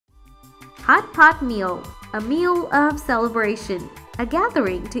Hot pot meal, a meal of celebration, a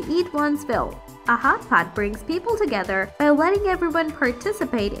gathering to eat one's fill. A hot pot brings people together by letting everyone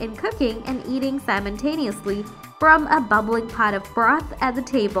participate in cooking and eating simultaneously from a bubbling pot of broth at the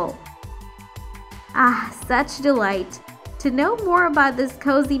table. Ah, such delight! To know more about this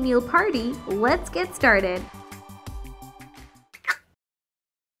cozy meal party, let's get started.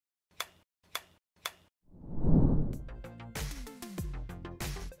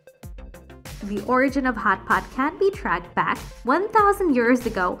 The origin of hot pot can be tracked back 1,000 years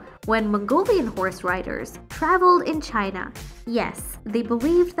ago when Mongolian horse riders traveled in China. Yes, they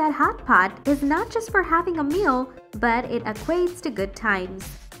believed that hot pot is not just for having a meal, but it equates to good times.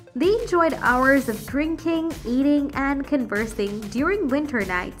 They enjoyed hours of drinking, eating, and conversing during winter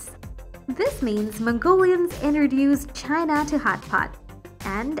nights. This means Mongolians introduced China to hot pot.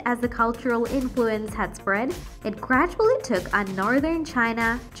 And as the cultural influence had spread, it gradually took on northern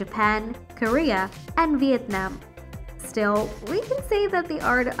China, Japan, Korea, and Vietnam. Still, we can say that the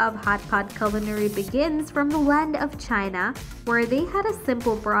art of hot pot culinary begins from the land of China, where they had a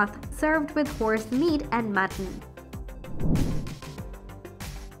simple broth served with horse meat and mutton.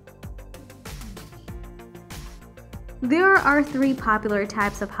 There are 3 popular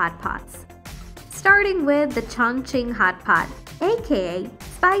types of hot pots. Starting with the Chongqing hot pot, aka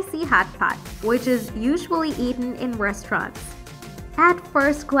spicy hot pot, which is usually eaten in restaurants. At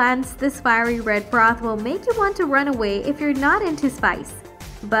first glance, this fiery red broth will make you want to run away if you're not into spice.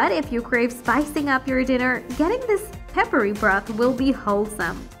 But if you crave spicing up your dinner, getting this peppery broth will be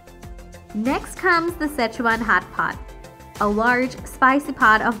wholesome. Next comes the Sichuan hot pot, a large, spicy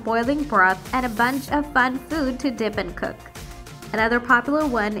pot of boiling broth and a bunch of fun food to dip and cook. Another popular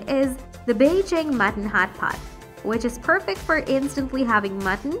one is the Beijing mutton hot pot, which is perfect for instantly having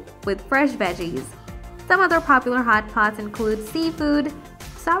mutton with fresh veggies. Some other popular hot pots include seafood,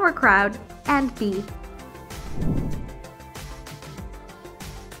 sauerkraut, and beef.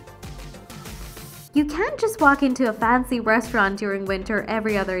 You can't just walk into a fancy restaurant during winter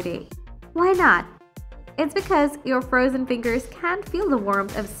every other day. Why not? It's because your frozen fingers can't feel the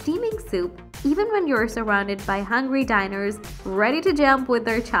warmth of steaming soup even when you're surrounded by hungry diners ready to jump with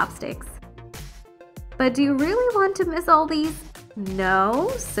their chopsticks. But do you really want to miss all these?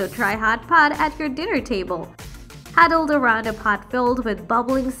 No? So try hot pot at your dinner table, huddled around a pot filled with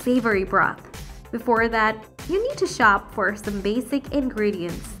bubbling savory broth. Before that, you need to shop for some basic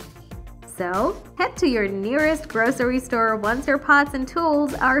ingredients. So, head to your nearest grocery store once your pots and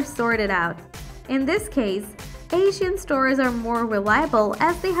tools are sorted out. In this case, Asian stores are more reliable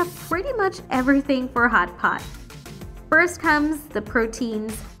as they have pretty much everything for hot pot. First comes the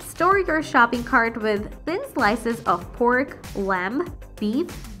proteins. Store your shopping cart with thin slices of pork, lamb, beef,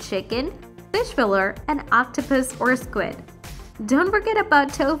 chicken, fish fillet, and octopus or squid. Don't forget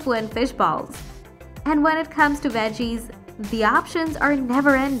about tofu and fish balls. And when it comes to veggies, the options are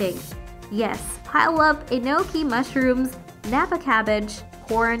never-ending. Yes, pile up enoki mushrooms, napa cabbage,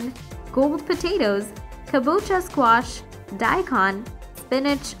 corn, gold potatoes, kabocha squash, daikon,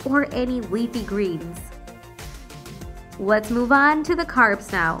 spinach, or any leafy greens. Let's move on to the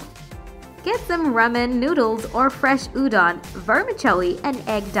carbs now. Get some ramen noodles or fresh udon, vermicelli, and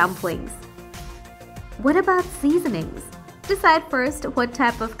egg dumplings. What about seasonings? Decide first what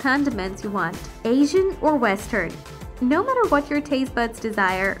type of condiments you want, Asian or Western. No matter what your taste buds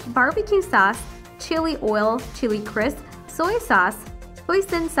desire, barbecue sauce, chili oil, chili crisp, soy sauce,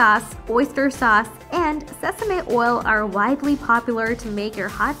 hoisin sauce, oyster sauce, and sesame oil are widely popular to make your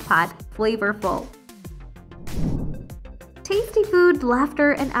hot pot flavorful. Tasty food,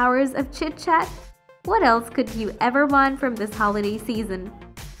 laughter, and hours of chit-chat? What else could you ever want from this holiday season?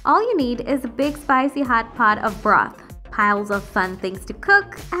 All you need is a big spicy hot pot of broth, piles of fun things to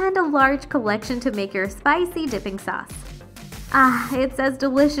cook, and a large collection to make your spicy dipping sauce. Ah, it's as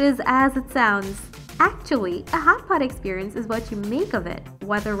delicious as it sounds. Actually, a hot pot experience is what you make of it,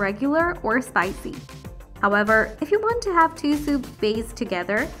 whether regular or spicy. However, if you want to have 2 soup bases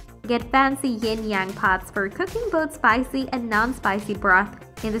together, get fancy yin-yang pots for cooking both spicy and non-spicy broth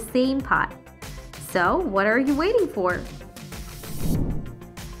in the same pot. So, what are you waiting for?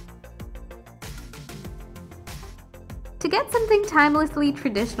 To get something timelessly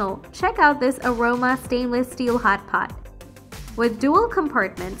traditional, check out this Aroma stainless steel hot pot. With dual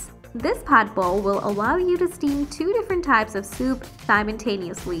compartments, this pot bowl will allow you to steam 2 different types of soup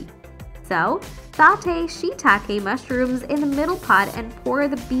simultaneously. So, saute shiitake mushrooms in the middle pot and pour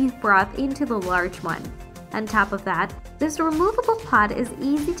the beef broth into the large one. On top of that, this removable pot is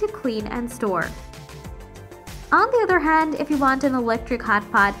easy to clean and store. On the other hand, if you want an electric hot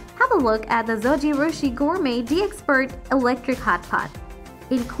pot, have a look at the Zojirushi Gourmet DXpert electric hot pot.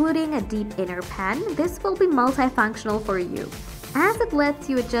 Including a deep inner pan, this will be multifunctional for you. As it lets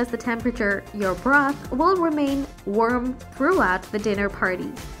you adjust the temperature, your broth will remain warm throughout the dinner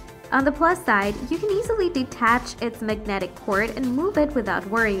party. On the plus side, you can easily detach its magnetic cord and move it without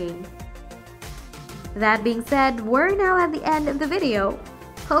worrying. That being said, we're now at the end of the video.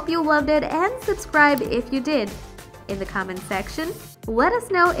 Hope you loved it and subscribe if you did. In the comment section, let us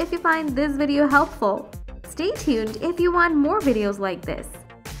know if you find this video helpful. Stay tuned if you want more videos like this.